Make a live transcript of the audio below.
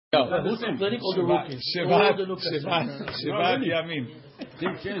Who's complaining or the rookie? Shivat Yamim.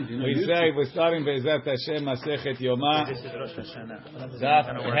 We say we're starting Be'ezrat Hashem Masechet Yoma. Daf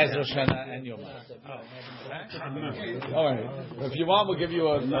has Rosh Hashanah and Yoma. All right. If you want, we'll give you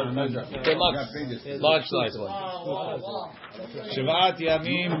a large size one. Shivat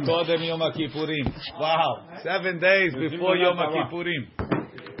Yamim Kodem Yom Kippurim. Wow, 7 days before Yom Kippurim.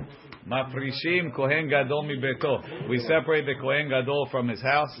 Mafrishim Kohen Gadol mi beto. We separate the Kohen Gadol from his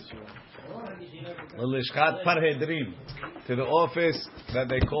house. L'lishchat Parhedrim, to the office that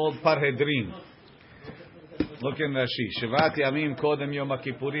they called Parhedrim. Look in Rashi. Shivat Yamim Kodem Yom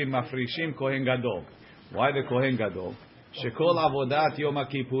Kippurim Mafrishim Kohen Gadol. Why the Kohen Gadol? Shekol Avodat Yom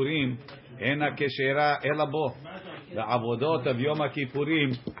Kippurim Ena Keshera Elabo. The Avodot of Yom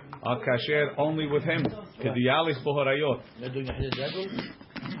Kippurim are kasher only with him. Kediyalis Bohorayot.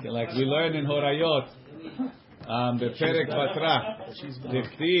 Like we learn in Horayot, the Perek Batra,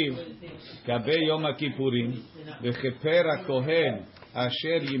 Dechtiv, Kabe Yom Kippurim, V'cheper HaKohen,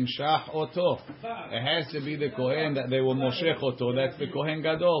 Asher Yimshach Oto. It has to be the Kohen that they will Moshech Oto. That's the Kohen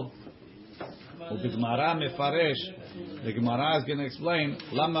Gadol. The Gemara Mefaresh, the Gemara is going to explain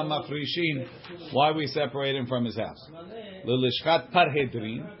Lama Mafrishin, why we separate him from his house. L'lishchat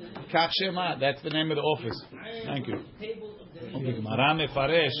Parhedrin, Kach Shema. That's the name of the office. Thank you. The Gemara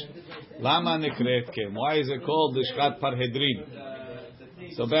Mefaresh, Lama Nekret Kem. Why is it called Lishchat Parhedrin?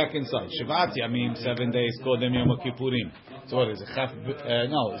 So back inside, Shivat Yamim, 7 days, Kodem Yom Kippurim. So what is it?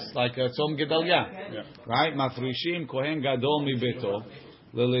 No, it's like Tzom Gedalia, right? Mafrishim Kohen Gadol mi beto,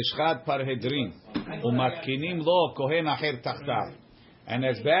 L'lishchat Parhedrin, Umatkinim lo Kohen Acher Tachtav. And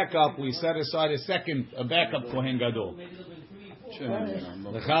as backup, we set aside a backup Kohen Gadol.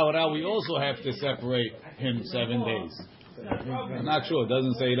 L'chaora, we also have to separate him 7 days. I'm not sure. It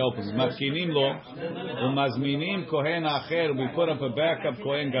doesn't say it opens. Matkinim lo, umazminim kohen acher. We put up a backup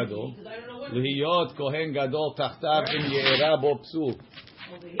kohen gadol. Lihiyot kohen gadol tachtav im ye'era bo psul.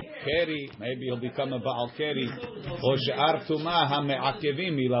 Keri, maybe he'll become a baal keri. Or she'ar tumah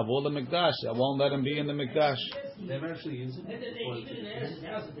hame'akevim ilavo lemikdash. I won't let him be in the mikdash.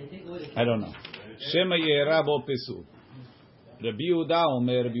 I don't know. Shema ye'era bo psul. Rabbi Yehuda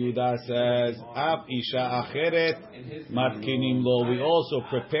Omer, Rabbi Yehuda says, Av isha acheret matkinim lo. We also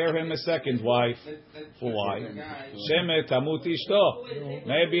prepare him a second wife. For why? Shemet tamut ishto.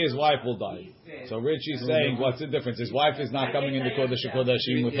 Maybe his wife will die. So Richie's saying, what's the difference? His wife is not coming into Kodesh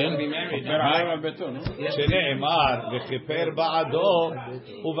HaKodashim with him. Shene'emar v'chiper ba'ado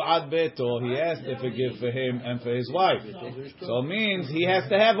uv'ad beto. He has to forgive for him and for his wife. So it means he has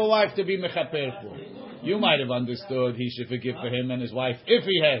to have a wife to be mechaper for. You might have understood he should forgive for him and his wife if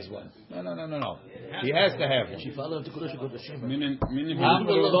he has one. No. He has to have one.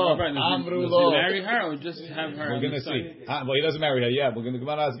 Amru lo. Marry her or just have her? We're going to see. Well, he doesn't marry her. Yeah,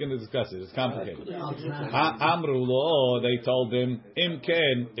 Gemara is going to discuss it. It's complicated. Amru lo. They told him, Im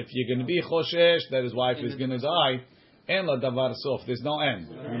ken, if you're going to be choshesh that his wife is going to die, en la davar sof. There's no end.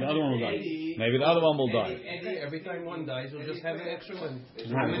 Maybe the other one will die. Maybe the other one will die. Every time one dies, we'll just have an extra one.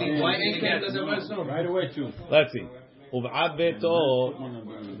 Right away too. Let's see. Uv'ad beto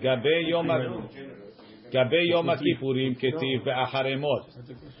gabe yom kippurim ketiv be'acharemot.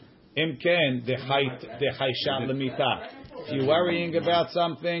 Im ken dechaysha lemita. If you're worrying about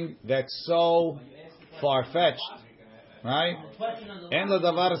something that's so far-fetched, right? En la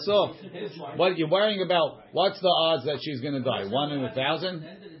davar sof. What you're worrying about? What's the odds that she's going to die? 1 in 1,000?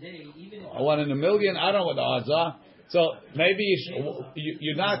 1 in 1,000,000? I don't know what the odds are. So maybe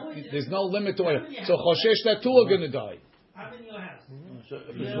you're not. There's no limit to it. So choshesh that 2 are going to die. So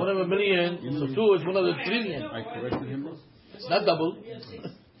if it's 1 in 1,000,000, so 2 is 1 in 1,000,000,000. I corrected him. It's not double.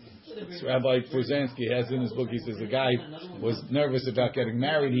 So Rabbi Pruzansky has in his book. He says the guy was nervous about getting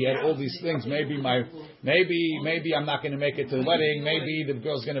married. He had all these things. Maybe I'm not going to make it to the wedding. Maybe the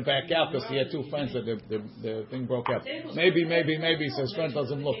girl's going to back out because he had 2 friends that the thing broke up. Maybe. So his friend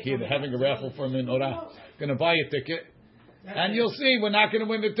tells him, look, here they're having a raffle for a menorah. Going to buy a ticket. And you'll see, we're not going to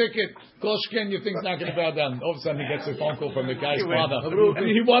win the ticket. Koshken, your thing's not going to bow down. All of a sudden, he gets a phone call from the guy's father. And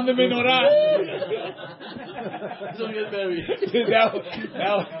he won the menorah. So get married.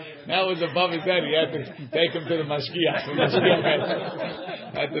 now it was above his head. He had to take him to the mashgiach. The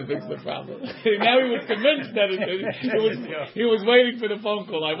mashgiach had to fix the problem. Now he was convinced that he was waiting for the phone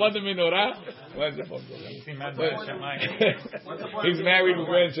call. I won the menorah. When's the phone call? He's married with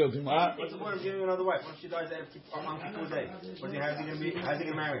grandchildren. What's the point of giving another wife? Once she dies on Kippur Day, how's he going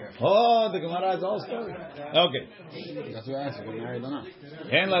to marry her? Oh, the Gemara is the whole story. Okay. That's what I asked. Get married or not?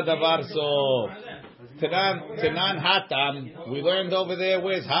 En la davar so. Tanan Hatam. We learned over there.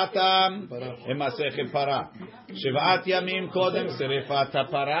 Where's Hatam? In Masechet Para. Shivat Yamim Kodem Serifat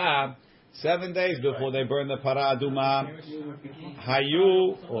HaPara. 7 days before they burn the Para Aduma.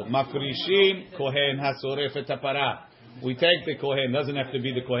 Hayu or Mafrishim Kohen HaSoref Et HaPara. We take the Kohen. Doesn't have to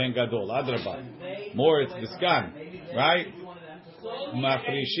be the Kohen Gadol. Adrabah. More it's the Skan. Right?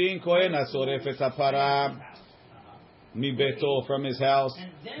 Mafrishin Kohen HaSoref Et HaPara. Mibeto, from his house,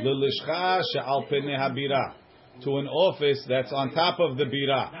 lilishcha she'al penei habira, to an office that's on top of the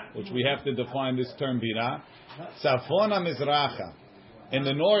bira, which we have to define this term bira. Safona mizracha, in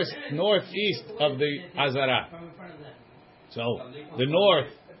the northeast of the azara. So the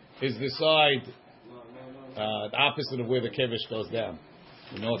north is the side, the opposite of where the kevish goes down.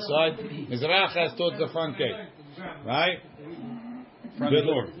 The north side, mizracha is towards the front gate, right? Front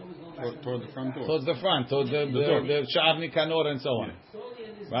door. Toward the front door. Towards the front, towards the Sha'av Nikanor and so on.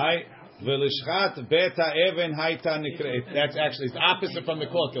 Right? V'lishchat beta even haita nikreit. That's actually the opposite from the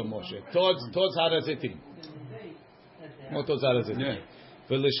Kotel, Moshe. Towards Har HaZitim. Not towards Har HaZitim. Yeah.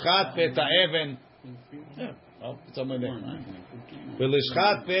 V'lishchat beta even. Oh, somewhere there.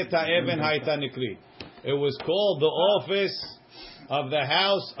 V'lishchat beta even haita nikreit. It was called the office of the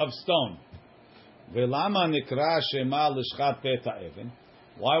house of stone. V'lama nikra shema lishchat beta even.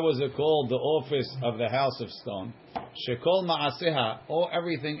 Why was it called the office of the house of stone? Shekol ma'aseha, or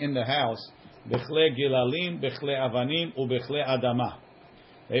everything in the house, bechle gilalim, bechle avanim, ubechle adama.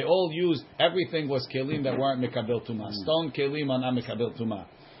 They all used, everything was kelim that weren't mekabel tuma. Stone kelim are not mekabel tuma.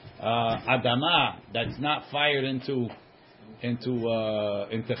 Adama, that's not fired into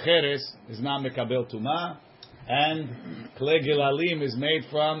cheres, is not mekabel tuma. And kle gilalim is made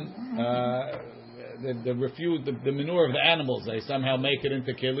from the manure of the animals. They somehow make it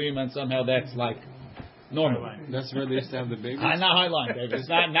into kelim, and somehow that's like normal. That's where they used to have the babies. Not highline, David. It's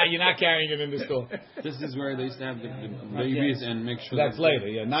not. You're not carrying it in the store. This is where they used to have the babies and make sure. That's later.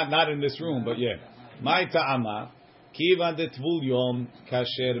 Yeah, not in this room, but yeah. My ta'ama kivan de tvul yom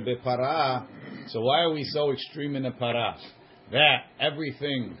kasher bepara. So why are we so extreme in the para? That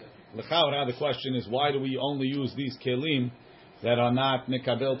everything. L'chaura, the question is, why do we only use these kelim that are not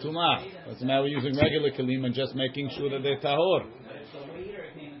mikabel tumah? What's the matter? We're using regular kelim and just making sure that they're tahor.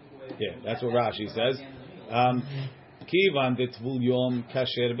 Yeah, that's what Rashi says. Kivan de tvul yom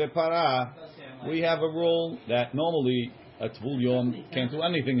kasher bepara. We have a rule that normally a tvul yom can't do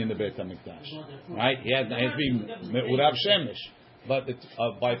anything in the Beit HaMikdash, right? He has to be me'urav shemesh, but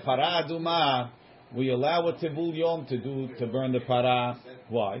by para aduma we allow a tvul yom to burn the para.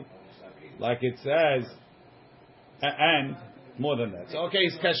 Why? Like it says, and more than that. So okay,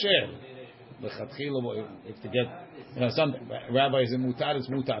 it's kasher. If to get, some rabbis in mutar is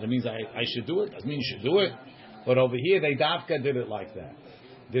mutar. It means I should do it. Doesn't mean you should do it. But over here they dafka did it like that.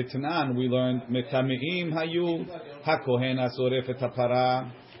 The Tanan we learned metameim hayu hakohen asoref et hapara.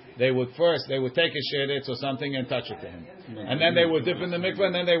 They would take a sheretz or something and touch it to him, and then they would dip in the mikveh,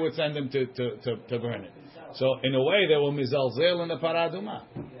 and then they would send him to burn it. So in a way they were mizalzel in the paraduma.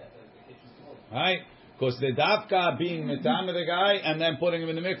 Right? Because the dafka being mitam the guy and then putting him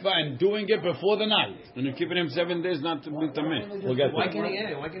in the mikvah and doing it before the night. And you're keeping him 7 days not to be tameh. We'll get Why can't he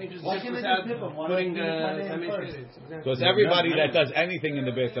edit? Why can't he just without putting the because everybody that does anything in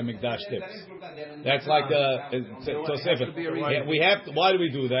the Beit HaMikdash dips. That's like Tosefet. We have to, why do we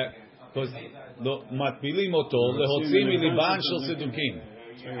do that? Because matpilim oto lehotzi miliban shel sedukim.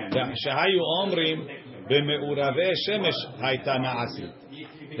 Shahayu omrim b'me'urave shemesh hayta na'asit.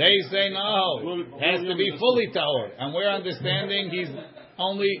 They say no, it has to be fully tahor, and we're understanding he's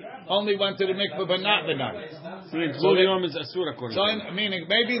only went to the mikveh but not the night. So meaning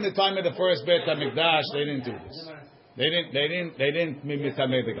maybe in the time of the first Beit HaMikdash they didn't do this. They didn't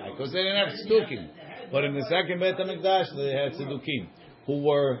mitameh the guy because they didn't have tzdukim. But in the second Beit HaMikdash they had tzdukim who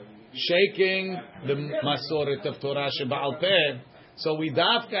were shaking the masoret of Torah she'ba'al peh. So we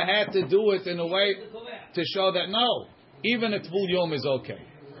dafka had to do it in a way to show that no, even a tvul yom is okay.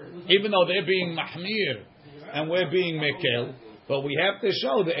 Even though they're being mahmir and we're being mekel, but we have to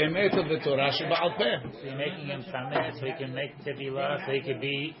show the emet of the Torah she'ba'al peh. So you're making him tameh, so he can make tevilah, so he could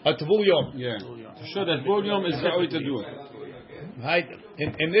be a tvul yom. Yeah, to show that tvul yom is the way to do it. Right.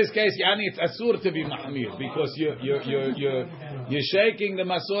 In this case, yani it's asur to be mahmir because you're shaking the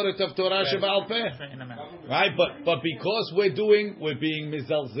masoret of Torah she'ba'al peh. Right, but because we're being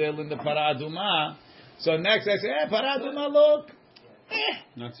mizalzel in the paraduma. So next I say, paraduma, look.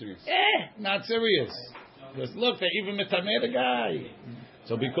 Not serious. Not serious. Because look, they even metameh the guy.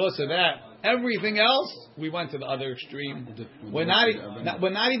 So because of that, Everything else, we went to the other extreme. We're not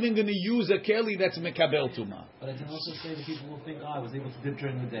even going to use a keli that's mekabel tuma. But I can also say that people will think, I was able to dip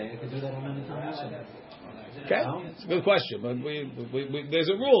during the day. I could do that on any time also. Okay, it's a good question, but there's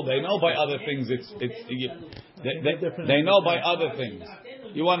a rule. They know by other things. They know by other things.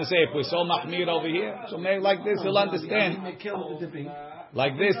 You want to say if we're so mahmir over here, so maybe like this they'll understand.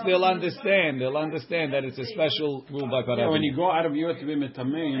 Like this they'll understand. They'll understand that it's a special rule by Parah. Yeah, when you go out of your to be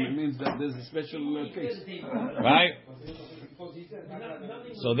metameim, it means that there's a special case, right?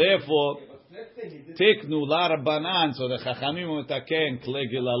 So therefore, tiknu la rabbanan. So the chachamim metaken kle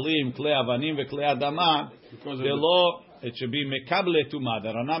gilalim, kle avanim, ve kle adama. The law it should be mekabel tuma. They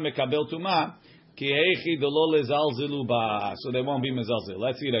are not mekabel tuma. Ki heichi de lo lezalzilu ba. So they won't be mezalzil.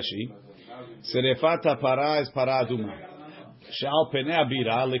 Let's see Rashi. Serefat hapara is para aduma. Shal penei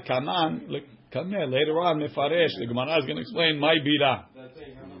abira lekaman. Later on, mefaresh. The Gemara is going to explain my bira.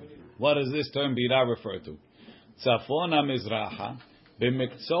 What does this term bira refer to? Tzafona mizraha.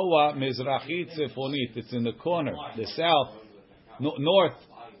 B'mekzoa mizrachit tzefonit. It's in the corner, the south,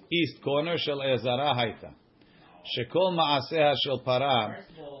 northeast corner. Shel ezara haita. Shekol ma'aseha shel para.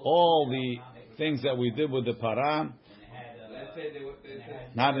 All the things that we did with the para,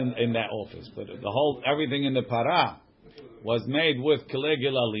 not in that office, but the whole everything in the para was made with kile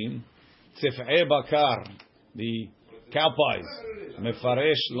gilalim, tzif'e bakar, the cow pies,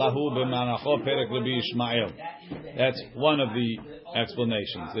 mefaresh lahu b'manacho perek Rabbi Ishmael. That's one of the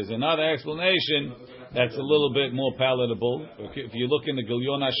explanations. There's another explanation that's a little bit more palatable. If you look in the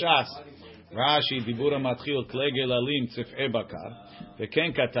Gilyon Hashas, Rashi dibura matchil kile gilalim tzif'e bakar.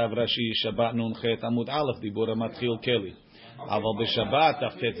 וכן כתב רש"י שבת נ"ח עמוד א' דיבור המתחיל כלי. אבל בשבת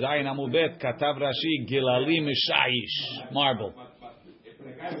ת"ז עמוד ב' כתב רש"י גללים משעיש, marble.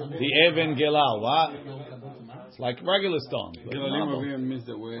 The even gelal, what? It's like regular stone. Gelalim over here means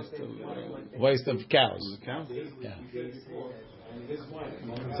the waste of cows. Yeah.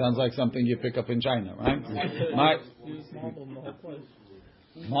 Sounds like something you pick up in China, right?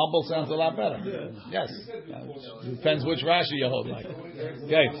 Marble sounds a lot better. Yes. Depends which Rashi you hold like.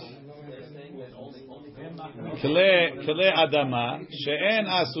 Okay. Kle adama she'en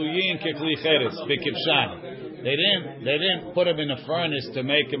asuyin kekli cheres b'kibshan. They didn't put them in a furnace to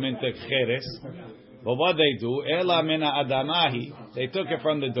make them into cheres. But what they do, ela mina adamahi, they took it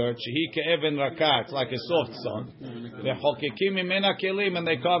from the dirt. Shehi ke'even rakah, it's like a soft stone. Ve'chokekim imena kelim, and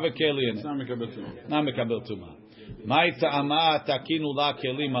they carve a keli in it. Not mekabel tuma. So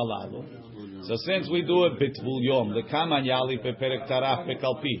since we do it bitvul yom, the kaman yali peperek taraf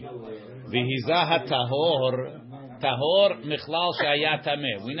pekalpi, v'hizah tahor michlal shayat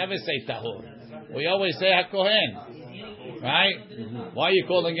tameh. We never say tahor. We always say hakohen, right? Why are you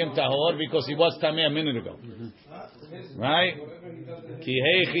calling him tahor? Because he was tameh a minute ago, right? Ki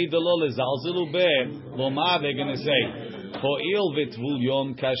heichi delo lezalzilu be loma. They're going to say ho'il vitvul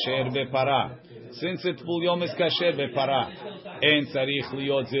yom kasher bepara. Since it Tvul Yom is kasher bepara, and tzarich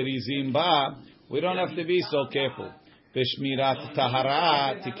liot zerizim ba, we don't have to be so careful. B'shmirat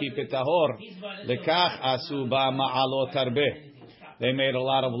tahara, to keep it tahor, lekach asu ba ma'alot harbe. They made a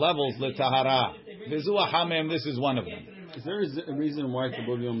lot of levels letahara. V'zu hamem, this is one of them. Is there a reason why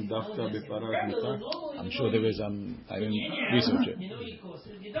Tvul Yom dafka bepara is mutar? I'm sure there is. I didn't research it.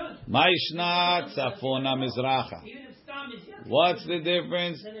 Ma'ishna tzafona mizracha. What's the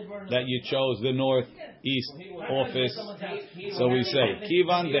difference that you chose the northeast office? So we say,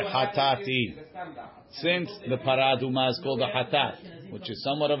 Kivan de Hatati. Since the Paraduma is called a Hatat, which is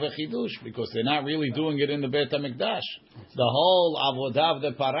somewhat of a Chidush, because they're not really doing it in the Beit HaMikdash. The whole Avodah of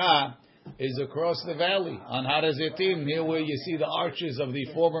the Parah is across the valley on Har HaZitim, here where you see the arches of the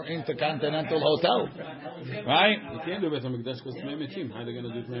former Intercontinental Hotel. Right? You can't do Beit HaMikdash because it's Meimetim. How are they going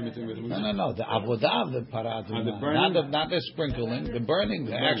to do Meimetim Beit HaMikdash? No. The Avodah of the Parah, not the sprinkling, the burning,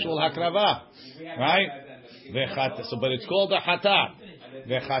 the actual Hakravah. Right? So, but it's called a Hatat.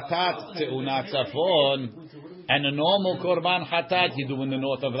 Vechatat Te'unat Tzafon. And a normal Korban Hatat you do in the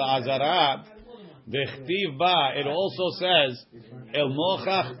north of the Azara. Vechtiv ba, it also says El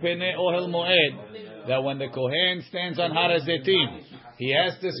Mochach Pene Ohel Moed, that when the Kohen stands on Har HaZitim, he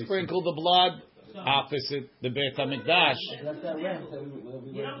has to sprinkle the blood opposite the Beit HaMikdash.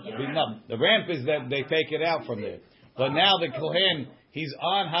 No, the ramp is that they take it out from there. But now the Kohen, he's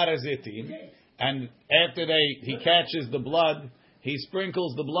on Har HaZitim, and after he catches the blood, he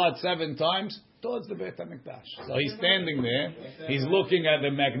sprinkles the blood 7 times towards the Beit HaMikdash. So he's standing there, he's looking at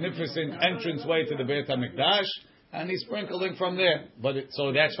the magnificent entranceway to the Beit HaMikdash, and he's sprinkling from there.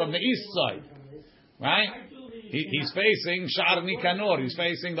 So that's from the east side, right? He's facing Sha'ar Nikanor, he's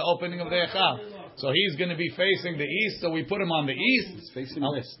facing the opening of the Echal. So he's going to be facing the east, so we put him on the east. He's facing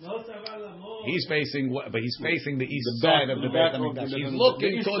west. He's facing, but he's facing the east side of the Beit HaMikdash. He's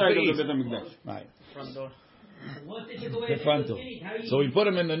looking towards the east. Right. Front door. The front door. So we put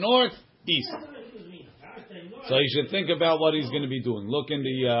him in the north, east. So he should think about what he's going to be doing. Look in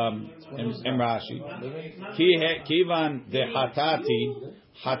the in Rashi. Kivan de hatati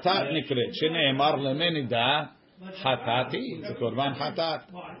hatat nikret sheneemar lemenida hatati. It's a korban hatat.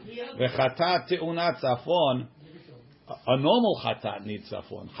 Vechatat teunat zafon. A normal hatat needs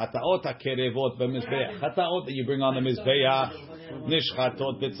zafon. Hataot hakerevot b'mizbeach. Hataot that you bring on the mizbeach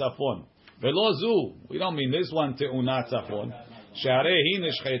nishchatot b'tzafon. Velo zu. We don't mean this one teunat zafon. Sharei hi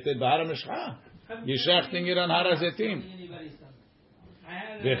nishchetet b'har mishcha. You're shechting it on Har HaZeitim.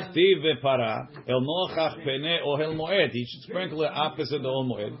 V'chtiv v'para el nochach peneh ohel moed. He should sprinkle it opposite the ohel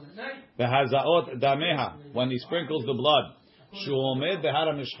moed. V'hazaot dameha. When he sprinkles the blood. Shu omed b'har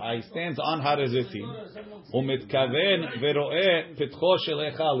HaMishcha. He stands on Har HaZeitim. Umitkaven v'roeh pitcho shel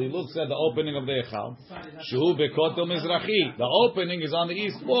echal. He looks at the opening of the echal. Shu bekoto mizrachi. The opening is on the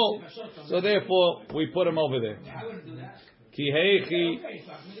east wall. So therefore, we put him over there. Ki heichi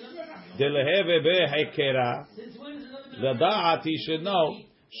deleheve behekera. The da'at he should know.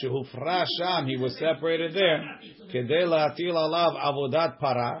 Shehufra sham, he was separated there. Kedei la'atil alav avodat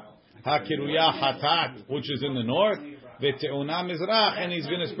para. Hakiruya hatat, which is in the north. V'te'una mizrach, and he's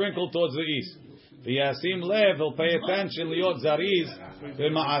going to sprinkle towards the east. V'yasim lev, he'll pay attention. Liot zariz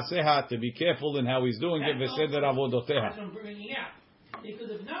v'ma'aseha, to be careful in how he's doing it. V'seder avodoteha.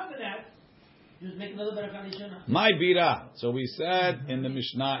 My bira. So we said in the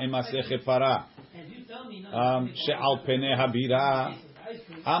Mishnah in Masechet Para, she'al peneh habira.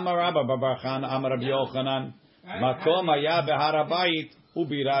 Amar Rabba Bar Chana, Amar Rabbi Yochanan, makom haya behar habayit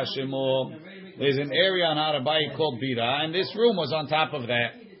ubira shemo. There's an area on Har HaBayit called Bira, and this room was on top of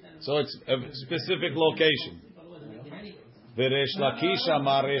that, so it's a specific location. V'Resh Lakish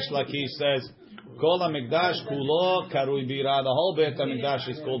Amar Resh Lakish says, Kol HaMikdash kulo karui Bira. The whole Beit HaMikdash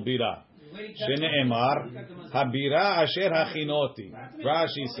is called Bira. Shene'emar habira asher hachinoti.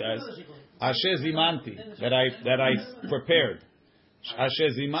 Rashi says asher zimanti, that I prepared. Asher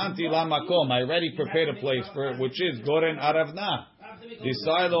zimanti la makom, I already prepared a place for it, which is Goren Aravna, the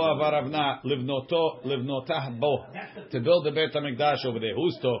silo of Aravna livnotah bo, to build the Beit HaMikdash over there.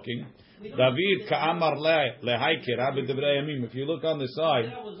 Who's talking? David ka'amar lehaikir Rabbi Devrei Yamim. If you look on the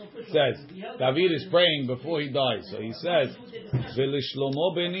side, it says David is praying before he dies. So he says,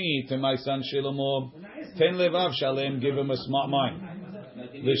 "V'lishlomo beni, to my son Shlomo, ten levav shalem, give him a smart mind.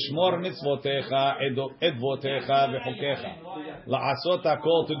 Lishmor mitzvotecha, edvotecha v'chokecha, la'asot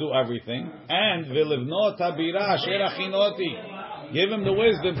hakol, to do everything, and v'livnot habira asher achinoti, give him the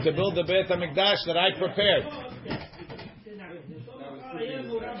wisdom to build the Beit HaMikdash that I prepared."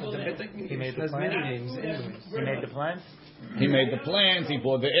 He made the plans. He made the plans. He made the plans. He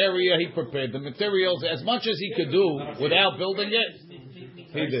bought the area. He prepared the materials as much as he could do without building it.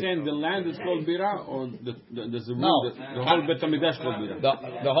 He did. Saying the land is called Bira, or there's a No. the whole Beit HaMikdash called Bira.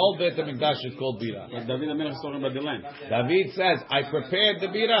 The whole Beit HaMikdash is called Bira. But David HaMelech is talking about the land. David says, "I prepared the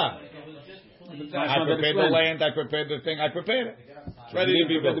Bira. I prepared the land. I prepared the thing. I prepared it. It's ready to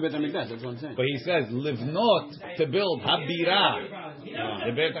be built." The Beit HaMikdash. That's what I'm saying. But he says, "Livnot, to build habira."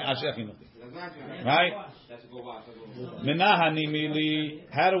 The Beit HaMikdash. Right? Menahani mili.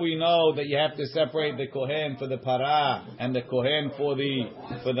 How do we know that you have to separate the kohen for the para and the kohen for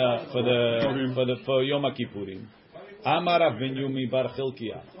Yom Kippurim? Amar Rav Binyumi bar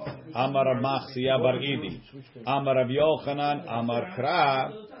Chilkiah, Amar Rav Machzia bar Idi, Amar Rav Yochanan, Amar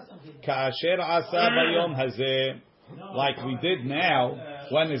Kra, Ka'asher asa bayom hazeh, like we did now.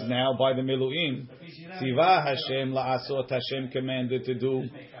 When is now? By the Miluim. Tiva Hashem la'asot, Hashem commanded to do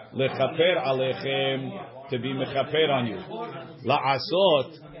lechaper alechem, to be mechaper on you.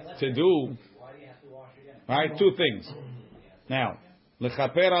 La'asot, to do. Right, two things. Now,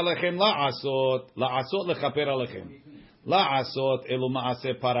 lechaper alechem la'asot lechaper alechem. La'asot elu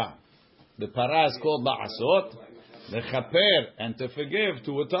ma'aseh para. The para is called la'asot. Lechaper, and to forgive,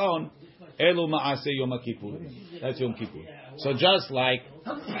 to atone, elu ma'aseh Yom Kippur. That's Yom Kippur. So just like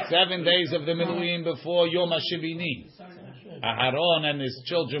 7 days of the Miluim before Yom HaShivini, Aharon and his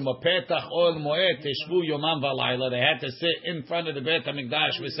children were petach oil moed teshvu yomam v'layla. They had to sit in front of the Beit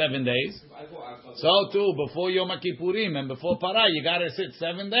HaMikdash for 7 days. So too, before Yom Kippurim and before Parah, you got to sit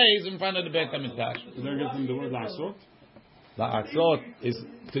 7 days in front of the Beit HaMikdash. Did I get from the word la'asot? La'asot is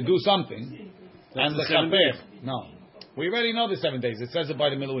to do something, and lechaper. No, we already know the 7 days. It says it by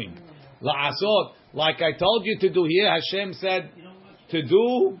the Miluim. La'asot, like I told you to do here, Hashem said to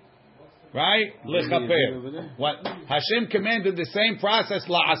do. Right? Lechaper. What Hashem commanded the same process,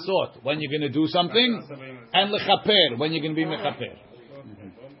 la'asot, when you're going to do something, and lechaper, when you're going to be mechaper.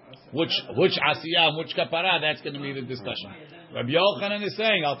 which asiyah and which kapara, that's going to be the discussion. Rabbi Yochanan is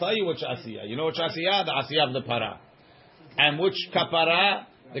saying, I'll tell you which asiyah. You know which asiyah? The asiyah of the para. And which kapara?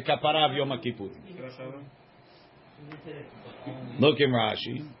 The kapara of Yom Kippur. Look in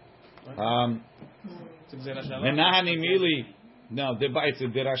Rashi. Menahani mili. No, it's a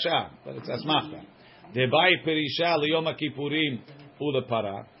derasha, but it's asmachta. Debai perisha liyom kippurim ula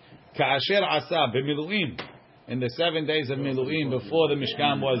para. Ka'asher asa b'miluim. In the 7 days of miluim before the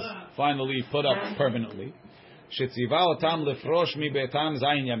Mishkan was finally put up permanently. Shetziva otam lefrosh mi betam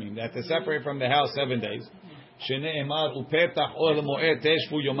zayin yamim. They had to separate from the house 7 days. Shene'emar upetach ol moed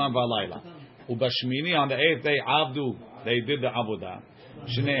teshvu yomam v'alayla. Ubashmini, on the 8th day, avdu, they did the avodah.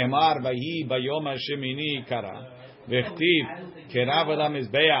 Shene'emar vayi bayom hashemini kara. V'chtiv kerav al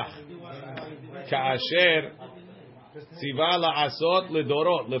mizbeach. Ka'asher tziva la'asot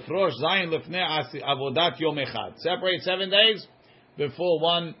ledorot. Lefrosh zayin lefnei avodat yom echad. Separate 7 days before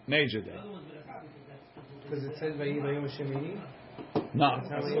one major day. Because it says vayi bayom hashemini. No,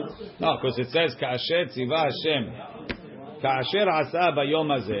 because it says Ka'asher tziva Hashem, Ka'asher asa bayom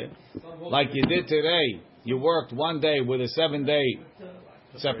hazeh, like you did today. You worked 1 day with a 7-day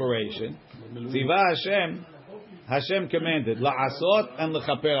separation. Tziva Hashem commanded la'asot and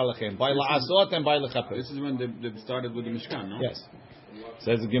lechaper alachem, by la'asot and by lechaper. This is when they started with the Mishkan, no? Yes.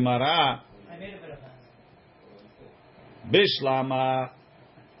 Says the Gemara, Bishlama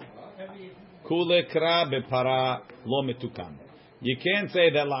kulekra bepara lo metukam. You can't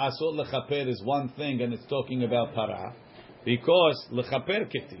say that la'asot lechaper is one thing and it's talking about para, because lechaper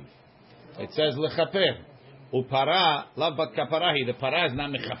ketiv. It says lechaper. Upara lav bat kaparahi. The para is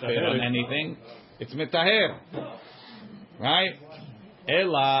not mechaper on anything. It's metaher, right?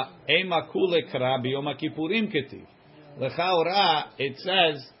 Ela ema kulekra biyom kippurim ketiv. Lechaora it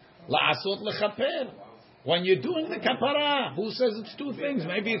says la'asot lechaper. When you're doing the kapara, who says it's two things?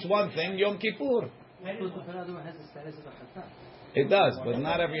 Maybe it's one thing. Yom Kippur. It does, but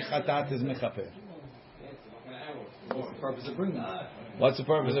not every chatat is mechaper. What's the purpose of bringing it? What's the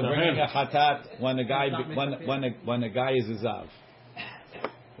purpose of bringing a chatat when a guy when a guy is a zav?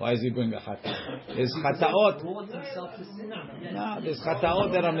 Why does he bring a chatat? There's chataot. No, there's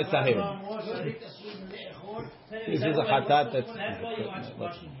chataot that are metaher. This is a chatat that's.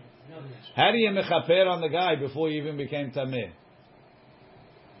 How do you mechaper on the guy before he even became tameh?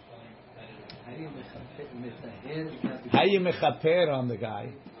 How you mechaper on the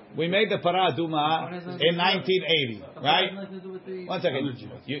guy? We made the para duma in 1980, right? 1 second.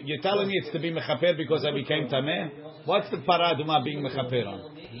 You're telling me it's to be mechaper because I became tameh? What's the para duma being mechaper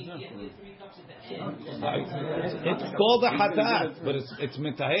on? It's called a hatat, but it's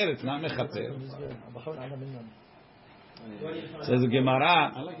metaher. It's not mechaper. Says the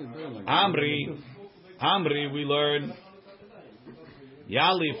Gemara, Amri, we learn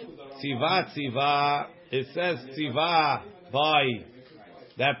Yalif tziva. It says tziva by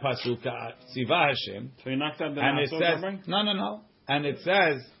that pasuk tziva Hashem. So you knocked out the and it says no. And it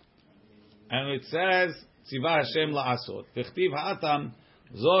says tziva Hashem la'asot. V'chtiv ha'atam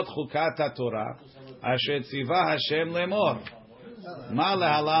zot chukat haTorah asher tziva Hashem lemor. Ma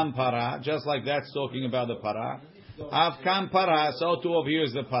lehalam para. Just like that's talking about the para. Avkam para. So too over here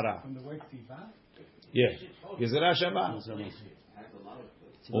is the para. Yeah. Gezerah Shabbat.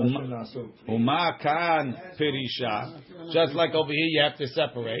 Uma kan perisha. Just like over here, you have to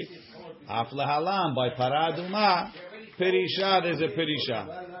separate. Af lehalam by paraduma perisha. There's a perisha.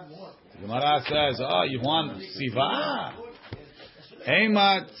 Gemara says, "Oh, you want tziva?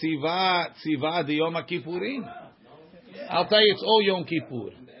 Ema tziva de Yom Kippurim." I'll tell you, it's all Yom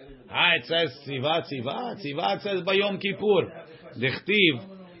Kippur. It says tziva. Tziva it says by Yom Kippur. Dichtiv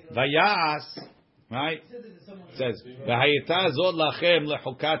vayas. Right? It says, "V'hayita zod lachem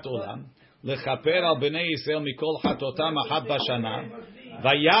lechukat olam lechaper al bnei Yisrael mikol chatotam achad bashana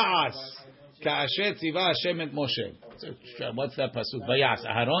vayas ka'asher tziva Hashem et Moshe." What's that pasuk? Vayas.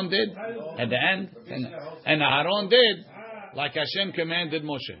 Aharon did at the end, and Aharon did like Hashem commanded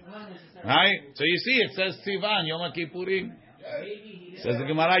Moshe. Right? So you see, it says tziva in Yom Kippurim. Says the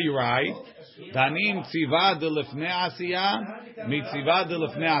Gemara, you're right. Danim tziva de lefnei asiyah, mitziva de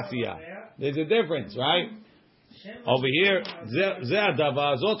lefnei asiyah. There's a difference, right? Over here, ze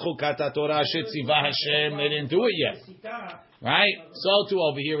adava zot chukat haTorah shetziva Hashem. They didn't do it yet, right? So too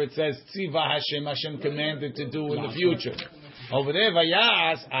over here it says tziva Hashem. Hashem commanded to do in the future. Over there,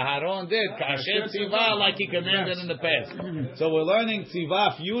 vayas Aharon did ka'asher tziva like he commanded in the past. So we're learning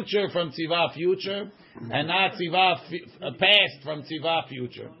tziva future from tziva future, and not tziva past from tziva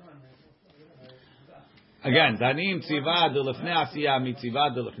future. Again, danim tziva delefnei asiyah mitziva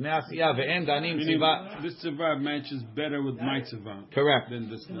delefnei asiyah ve'en danim tziva. This tziva matches better with my tziva. Correct. Than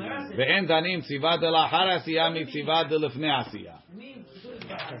this one. Ve'en danim tziva delachar asiyah mitziva delefnei asiyah.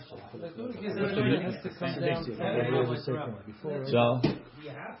 So.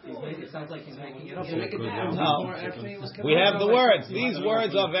 It sounds like he's making it up. No. We have the words. These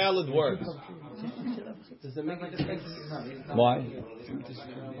words are valid words. Does it make a difference? Why?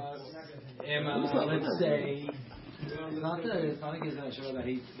 Let's say it's not a Gezerah Shavah that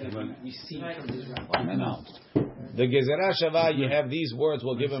he received from his rabbi. No. The Gezerah Shavah, you have these words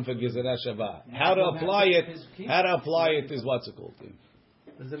we'll give him for Gezerah Shavah. How to apply it is what's it called?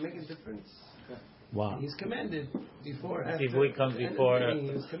 Does it make a difference? Wow. He's commanded before. After, if we come before,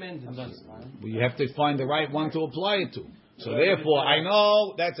 he was commanded. Well, you have to find the right one to apply it to. So therefore, I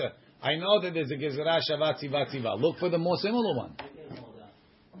know that there's a Gezerah Shavah Tziva Tziva. Look for the more similar one.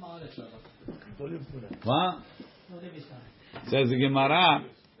 What? Says the Gemara.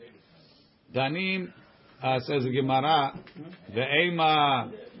 Danim says the Gemara.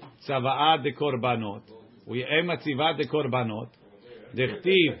 Ve'ema tzava'at de korbanot. Ve'ema tzivat de korbanot.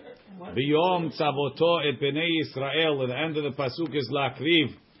 Dechtiv. Biyom tzavoto et bnei Yisrael. At the end of the pasuk is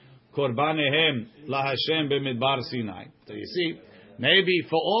lakriv korbanehem laHashem b'midbar Sinai. So you see, maybe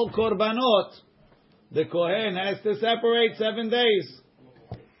for all korbanot, the kohen has to separate 7 days.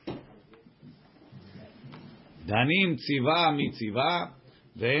 Danim tziva mitziva,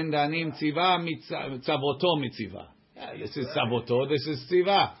 ve'en danim tziva tzavoto mitziva. This is tzavoto. This is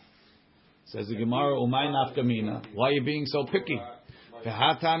tziva. Says the Gemara, umay nafkamina. Why are you being so picky?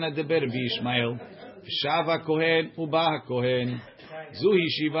 V'hatana deber v'Yishmael, v'shava kohen uba kohen, zuhi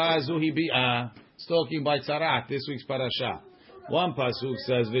shiva zuhi bi'ah. It's talking by Tzarat, this week's parasha. One pasuk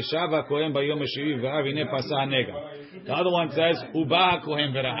says v'shava kohen bayom hashivi v'avine pasah nega. The other one says uba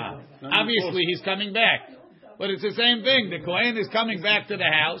kohen v'ra'ah. Obviously, he's coming back, but it's the same thing. The kohen is coming back to the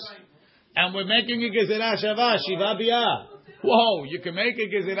house, and we're making a gezerah shavah shiva bi'ah. Whoa! You can make a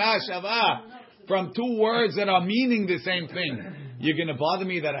gezerah shavah from 2 words that are meaning the same thing. You're going to bother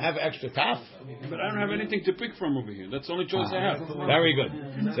me that I have extra taf? But I don't have anything to pick from over here. That's the only choice I have. Very good.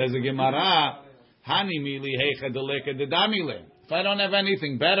 Says the Gemara, Hani mili heicha deleka dedamile. If I don't have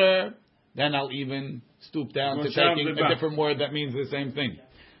anything better, then I'll even stoop down to taking a different word that means the same thing.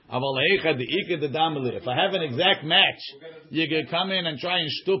 Aval heicha deika dedamile. If I have an exact match, you can come in and try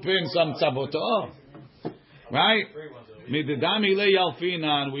and stoop in some tzavoto. Right? Midedamile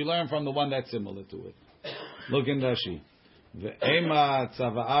yalfinan. We learn from the one that's similar to it. Look in Rashi. Ve'ema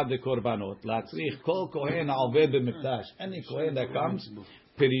tzava'at de korbanot latzrich kol kohen ha'oved b'mikdash. Any kohen that comes,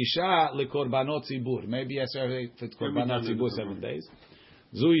 perisha lekorbanot tzibur. Maybe I serve korbanot tzibur 7 days.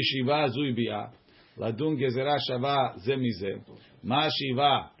 Zui shiva, zui bi'ah. Ladun gezerah shava ze mize. Ma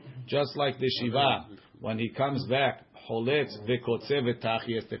shiva, just like the shiva, when he comes back, holetz ve'kotze v'tach.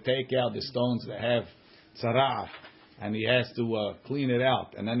 He has to take out the stones that have tzara'ah, and he has to clean it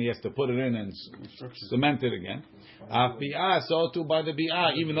out, and then he has to put it in and cement it again. Bi'ah, so too by the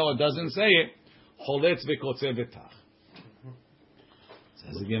bi'ah, even though it doesn't say it, choletz v'kotze v'tach.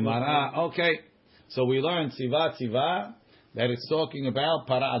 Says the Gemara, okay, so we learn tziva tziva, that it's talking about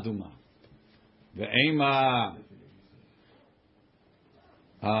para aduma. Ve'ema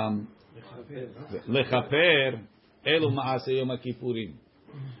lechaper elu ma'aseh yom kippurim.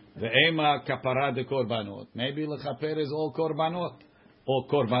 Ve'ema kapara de korbanot. Maybe lechaper is all korbanot, or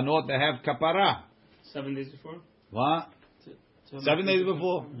korbanot that have kapara. 7 days before. What? 7 days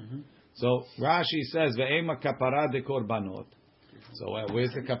before. Mm-hmm. So Rashi says ve'ema kapara de korbanot. So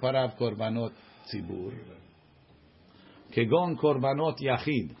where's the kapara of korbanot tzibur? Kegon korbanot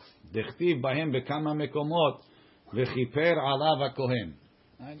yachid. Dechtiv bahem bekama mekomot vechiper alav hakohen.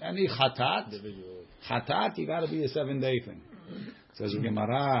 Any chatat? Chatat, you got to be a 7-day thing. Says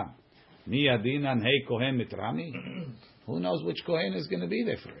Gemara, mi adinan hey kohen mitrami. Who knows which kohen is going to be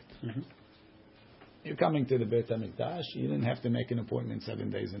there for it? Mm-hmm. You're coming to the Beit HaMikdash. You didn't have to make an appointment 7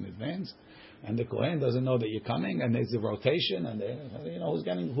 days in advance, and the kohen doesn't know that you're coming, and there's a rotation, and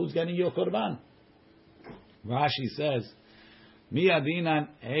who's getting your korban. Rashi says, mi adinan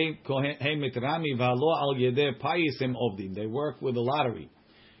hey mitrami v'alo al yedeh payisim ovdim. They work with the lottery.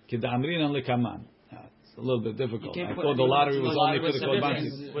 Kidamrinan lekaman. It's a little bit difficult. I thought the lottery was only for the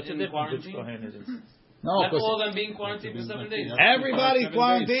korban. What's the difference? Which kohen it is? No, not all of them being quarantined for 7 days. Everybody's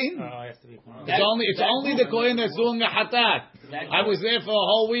quarantined. It's only the kohen that's doing a hatat. I was there for a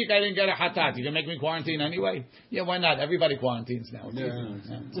whole week. I didn't get a hatat. You can make me quarantine anyway. Yeah, why not? Everybody quarantines now.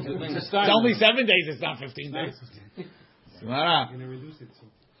 It's only 7 days. It's not 15 days.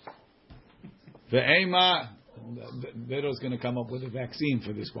 Bero's going to come up with a vaccine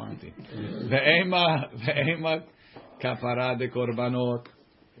for this quarantine. Ve'ema kapara de korbanot.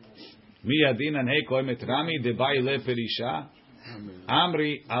 Miyadinan hey koimet rami de le perisha.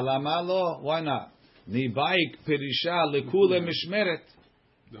 Amri alamalo. Why not? Nibaik perisha lekule mishmeret.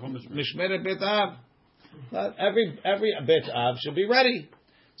 Mishmeret bet av. Every bet av should be ready.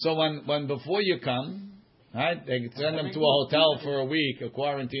 So when before you come, right, they send them to a hotel for a week, a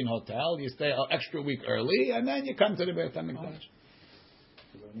quarantine hotel. You stay an extra week early, and then you come to the Beit HaMikdash.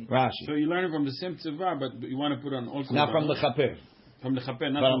 Rashi. So you learn from the same tzivah, but you want to put on all korbanot. Not from the chaper. From the chaper,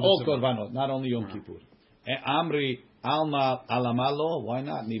 not from from all the korbanot, not only Yom Kippur. Amri alma alamalo. Why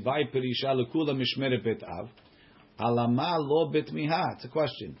not? Nibai perisha lekula mishmeret bet av. Alamalo bet miha. It's a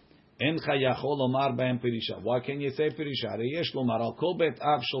question. Encha yachol omar b'hem perisha. Why can you say perisha? Reyesh lomar al kol bet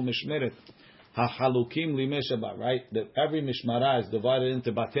av shel mishmeret hachalukim limeshabat. Right, that every mishmara is divided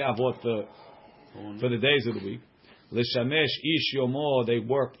into batei avot for the days of the week. L'shamesh ish yomo. They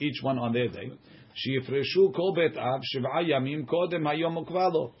work each one on their day. Sheyifreshu kol bet av shiv'a yamim kodem hayom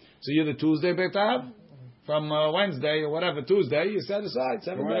ukvalo. So you're the Tuesday bet av from Wednesday or whatever Tuesday. You set aside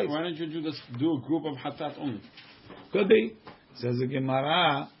 7 days. Why don't you just do a group of hatat only? Could be. Says the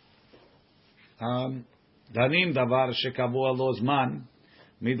Gemara. דנים דבר שקבוע לו זמן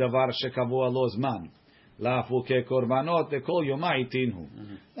מדבר שקבוע לו זמן להפוקי קורבנות לכל יומי תינו.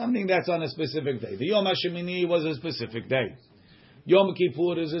 Something that's on a specific day. The Yom HaShemini was a specific day. Yom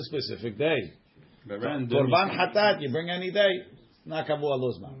Kippur is a specific day. Korban Hatat, you bring any day. Not קבוע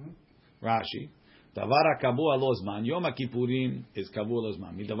לו זמן. Rashi. דבר הקבוע לו זמן, יום הכיפורים is קבוע לו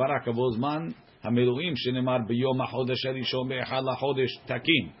זמן. מדבר הקבוע זמן, המילואים שנאמר ביום החודש הראשון באחד לחודש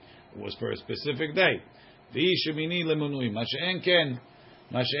תקין. It was for a specific day. V'i shemini lemunuim. Masha'en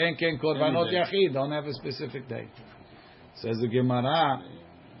ken korbanot yachid don't have a specific day. Says the Gemara,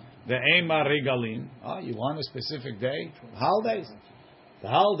 the ema regalim. Oh, you want a specific day? Holidays. The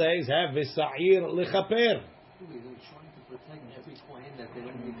holidays have v'sa'ir lechaper. They were trying to protect every kohen that they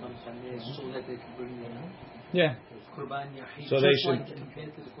don't become chaner, so that they can bring their own. Yeah. Korban yachid. So they should. Like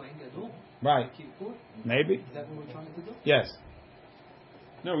compared to the kohen gadol. Right. Maybe. Is that what we're trying to do? Yes.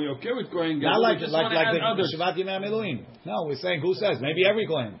 No, we're okay with Kohen Gadol. Not like the Shabbat Yimei HaMiluim. No, we're saying who says? Maybe every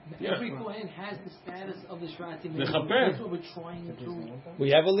Kohen. Every kohen has the status of the Shvat Yimei. The chaper. That's what we're trying to.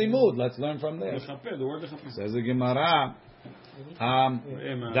 We have a limud. Let's learn from there. The word lechaper. Says the Gemara.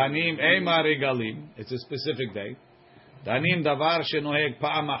 Danim ema regalim. It's a specific day. Danim davar shenoheg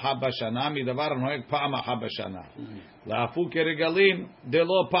pa'am achad b'shana midavar noheg pa'am achad b'shana. La'afu keregalim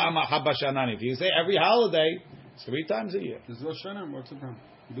delo pa'am achad b'shana. If you say every holiday, it's 3 times a year. This is Rosh Hashanah. What's the problem?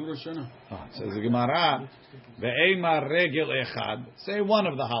 Do Rosh Hashanah. Says the Gemara, ve'ema regel echad. Say one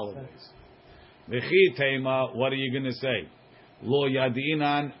of the holidays. V'chi teima. What are you going to say? Lo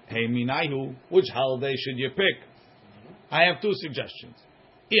yadinan heiminayhu. Which holiday should you pick? I have 2 suggestions.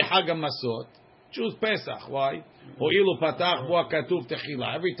 I Hagam Masot. Choose Pesach. Why? Ho'ilu patach bo katuv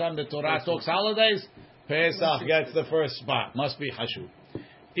techila. Every time the Torah talks holidays, Pesach gets the first spot. Must be Hashuv.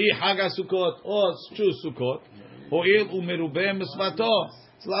 I Haga Sukkot. Or choose Sukkot. Ho'il umerubeh misvato.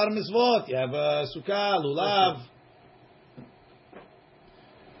 It's a lot of misvot. You have Sukkah, Lulav.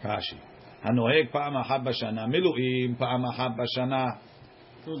 Rashi. Hanoheg pa'am achad b'shana. Miluim pa'am achad b'shana.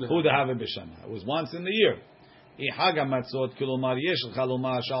 Hu dehave b'shana. It was once in the year. חג המצות, כלומר יש לך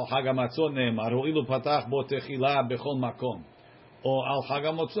לומר שעל חג המצות נאמר, הואילו פתח בו תחילה בכל מקום. או על חג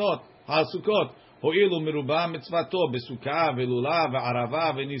המצות, הסוכות, הואילו מרובה מצוותו בסוכה ולולה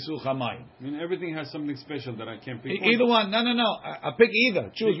וערבה וניסוך המים. I mean, everything has something special that I can't pick. Either one. No. I pick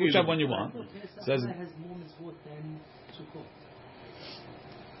either. Choose whichever one you want. Says has more mitzvot than Sukkot.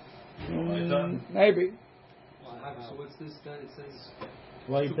 Maybe. So what's this? It says.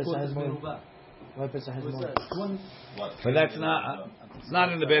 Why Sukkot Pesach has is more? merubah. Why Pesach has What's more? that? But that's not. It's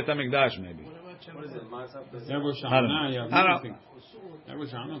not in the Beit HaMikdash. Maybe. What is it? Matzah? That Rosh I don't know. Hashanah, you have I don't everything. That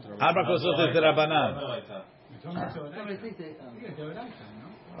Rosh Hashanah. Arba kosot is the Rabbanan. No, I think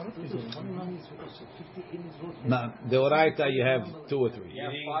that. The Oraita you have 2 or 3. You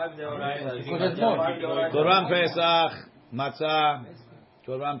have 5 deoraitas. Because that's more. Korban Pesach, Matzah.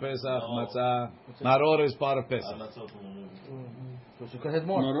 Korban Pesach, Matzah. Maror is part of Pesach. So Sukkot has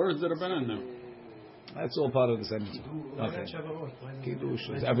more. Maror is the Rabbanan now. That's all part of the same thing. Okay.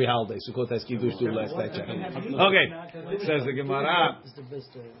 Kiddush. Every holiday. Sukkot has Kiddush too last I checked. Okay. Says the Gemara.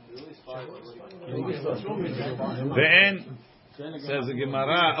 Then says the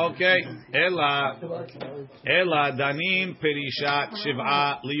Gemara. Okay. Ela danim perishat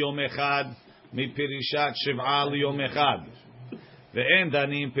shiv'a liyom echad mi perishat shiv'a liyom echad. Ve'en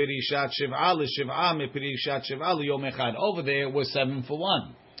danim perishat shiv'a l'shiv'a mi perishat shiv'a liyom echad. Over there was 7 for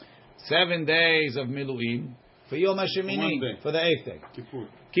 1. 7 days of miluim for Yom One HaShemini, day. for the 8th day. Kippur.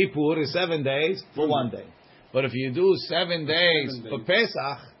 Kippur is 7 days for 1 day. But if you do 7 days for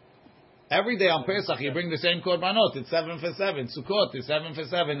Pesach, every day on Pesach you bring the same korbanot. It's 7 for 7. Sukkot is 7 for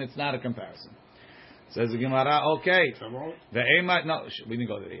 7. It's not a comparison. Says the Gemara, okay. The Ema, no, we didn't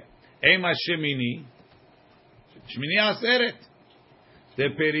go there yet. Ema Shemini. Shemini Aseret. The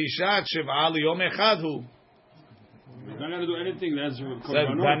Perishat Shiv'al Yom Echadhu. We're not going to do anything. That's Says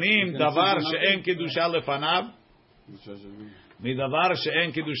Danim Davar She'en Kedusha Lefanav. Midavar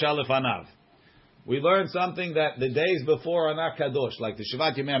She'en Kedusha Lefanav. We learned something that the days before are not kadosh, like the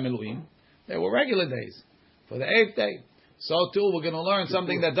Shivat Yemei HaMiluim. They were regular days for the 8th day. So too, we're going to learn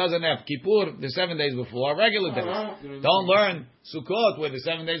something that doesn't have Kippur. The 7 days before are regular days. Don't learn Sukkot with the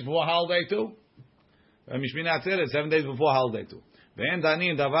 7 days before holiday too. Mishmini Atzeret 7 days before holiday too. Ve'en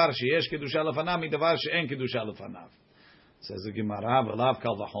danim davar sheyesh kedusha lefanav midavar she'en kedusha lefanav. Says the Gemara, v'lav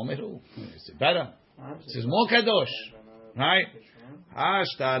kal v'chomeru. It's better. This is more kadosh, right?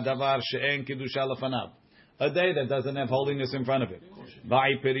 Hashta davar she'en kedusha lefanav. A day that doesn't have holiness in front of it.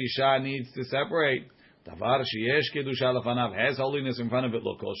 Ba'i perisha needs to separate. Davar sheyesh kedusha lefanav has holiness in front of it.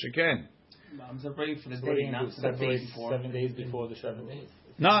 Lo kol sheken. I'm separating for the day, not for the day before. 7 days before the 7 days.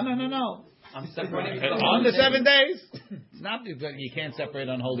 No. I'm separating On the 7 days. It's not that you can't separate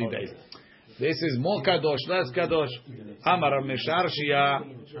on holy days. This is more kadosh, less kadosh. Amar Meshar Shia.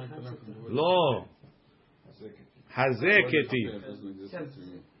 Lo. Hazeh ketiv.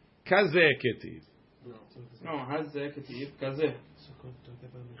 Kazeh ketiv. No, hazeh ketiv, kazeh.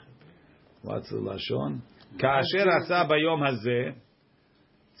 What's the lashon? Kaasher asa bayom hazeh.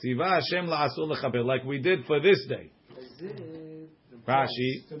 Tziva Hashem la'asur lechaber. Like we did for this day.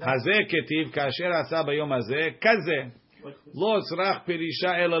 Rashi. Hazeh ketiv. Kaasher asa bayom hazeh. Kazeh. Lo tzrach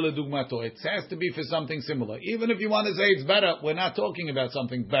perisha ela ledugmato. It has to be for something similar. Even if you want to say it's better, we're not talking about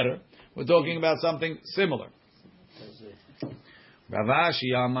something better. We're talking about something similar.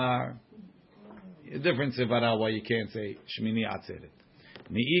 Ravashi Amar. A different sevara why you can't say Shmini Atzeret.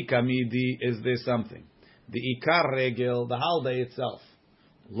 Mi'ika midi, is there something? The ikar regel, the holiday itself.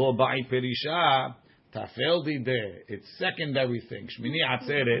 Lo ba'i perisha, tafel dideh. It's secondary thing. Shmini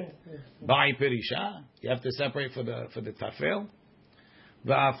Atzeret, ba'i perisha. You have to separate for the tafel.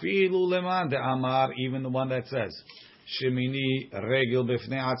 Va'afilu leman de amar, even the one that says Shemini regel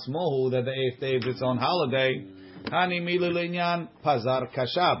b'fnei atzmohu, that the 8th day is its own holiday. Hani milu linyan pazar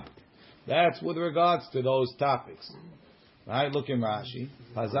kashab. That's with regards to those topics. Right? Look in Rashi.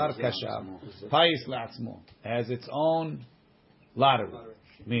 Pazar kashab. Pais la'atzmo. Has its own lottery.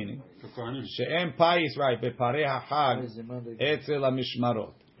 Meaning, she'en pais, right, beparei ha'chag, etzel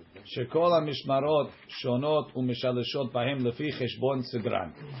ha'mishmarot. Shekol ha'mishmarot shonot u'mishaleshot bahem lefi cheshbon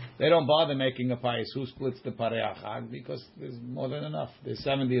sidran. They don't bother making a pais. Who splits the parei ha'chag? Because there's more than enough. There's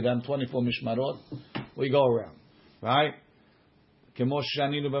 70 of them, 24 mishmarot. We go around. Right? Kemo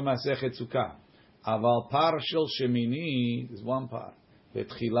shaninu b'masechet sukkah. Aval par shel shemini, there's one par.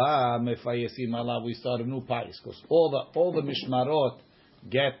 Betchila mefayesim alav, we start a new pais. Because all the mishmarot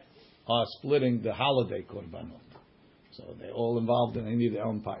are splitting the holiday korbanot. So they're all involved and they need their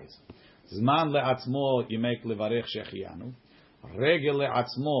own pais. Zman le'atzmo, you make levarech shechianu. Regel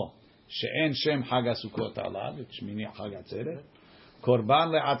le'atzmo, she'en shem chag HaSukkot alav, it's shmini chag atzeret. Korban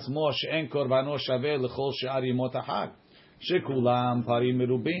le'atzmo, she'en korbano shaveh l'chol she'ar yimot ha'chag. Shekulam parim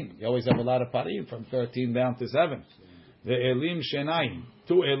merubim. You always have a lot of parim from 13 down to 7. Ve'elim shenayim,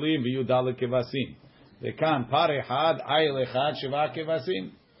 2 elim v'yudal kevasim. Ve'kan par echad, ayel echad, sheva kevasim.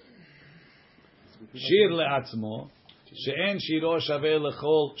 Shir le'atzmo, she'en shiro shaveh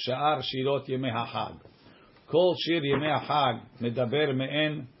l'chol she'ar shirot yemei ha'chag. Kol shir yemei ha'chag medaber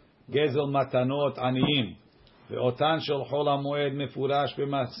me'en gezel matanot aniyim. Ve'otan shel chol ha'moed mefurash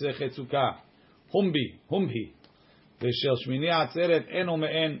b'masechet sukkah. Humbi. Ve'shel shmini atzeret eno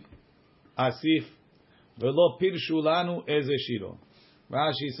me'en asif. Ve'lo pirshu lanu eze shiro.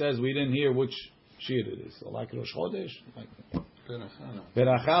 Rashi says we didn't hear which shir it is. So like Rosh Chodesh.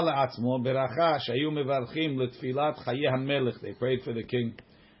 Beracha le'atzmo. Beracha shayu mevarchim letfilat chaye hamelech. They prayed for the king.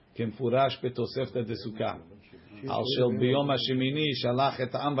 Kemfurash betosefta de sukkah. Al shel biyom hashemini shalach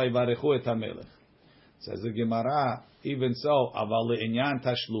et ha'am vayvarechu et hamelech. Says the Gemara, even so, aval le'inyan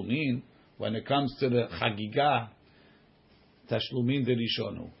tashlumin, when it comes to the Chagigah, Tashlumin de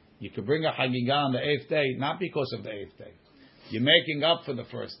Rishonu. You could bring a Chagigah on the 8th day, not because of the 8th day. You're making up for the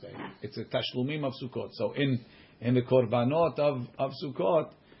first day. It's a Tashlumim of Sukkot. So in the Korbanot of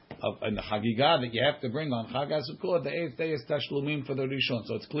Sukkot, in the Chagigah that you have to bring on Chag HaSukkot, the 8th day is Tashlumim for the Rishon.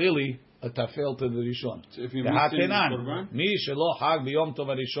 So it's clearly a tafel to the Rishon. So if you Mi shelo Chag b'yom tov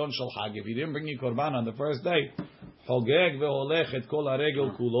Rishon shel Chag. If you didn't bring your Korban on the first day, Chogeg ve'olech et kol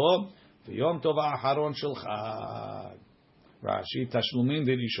haregel kulo, Yom Tov Aharon Shel Chag. Rashi Tashlumin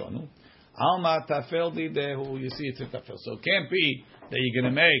Dirishonu. Alma Tafel Didehu. You see, it's a tafel. So it can't be that you're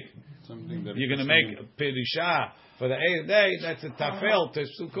going to make Perisha for the 8th day. That's a tafel to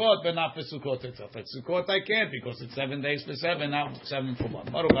Sukkot, but not for Sukkot itself. At Sukkot I can't because it's 7 days for 7, not 7 for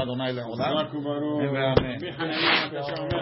 1. Baruch Adonai Le'olam. Amen.